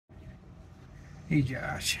Hey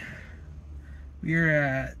Josh, we're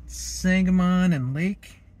at Sangamon and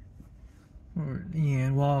Lake,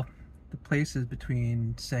 and well, the place is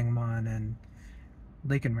between Sangamon and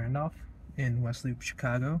Lake and Randolph in West Loop,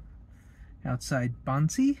 Chicago, outside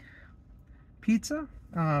Bonci Pizza.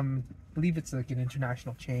 I believe it's like an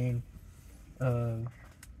international chain of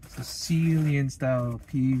Sicilian style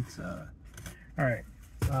pizza. All right,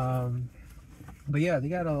 but yeah, they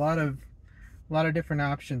got a lot of different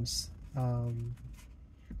options.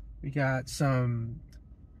 We got some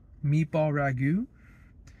meatball ragu,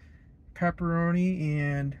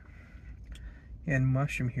 pepperoni, and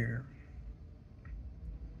mushroom here.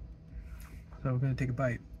 So we're gonna take a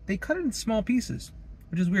bite. They cut it in small pieces,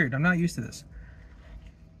 which is weird. I'm not used to this.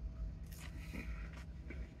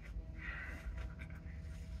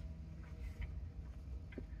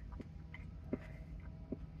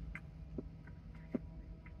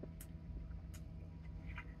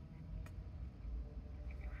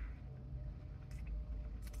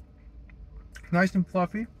 Nice and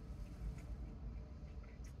fluffy.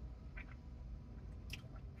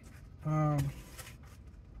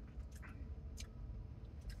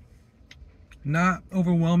 Not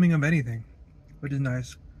overwhelming of anything, which is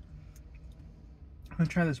nice. I'm gonna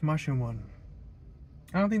try this mushroom one.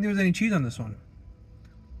 I don't think there was any cheese on this one.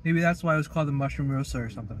 Maybe that's why it was called the mushroom rosa or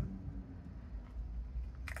something.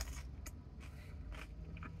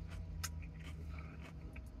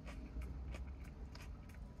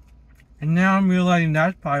 And now I'm realizing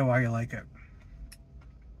that's probably why you like it.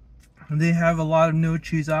 They have a lot of no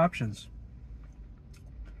cheese options.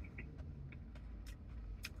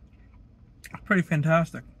 Pretty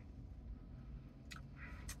fantastic.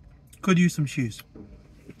 Could use some cheese.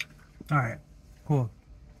 Alright, cool.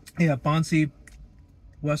 Yeah, Bonci,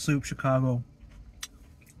 West Loop, Chicago.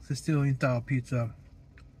 Sicilian style pizza.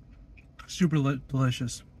 Super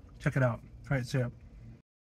delicious. Check it out. Alright, see ya.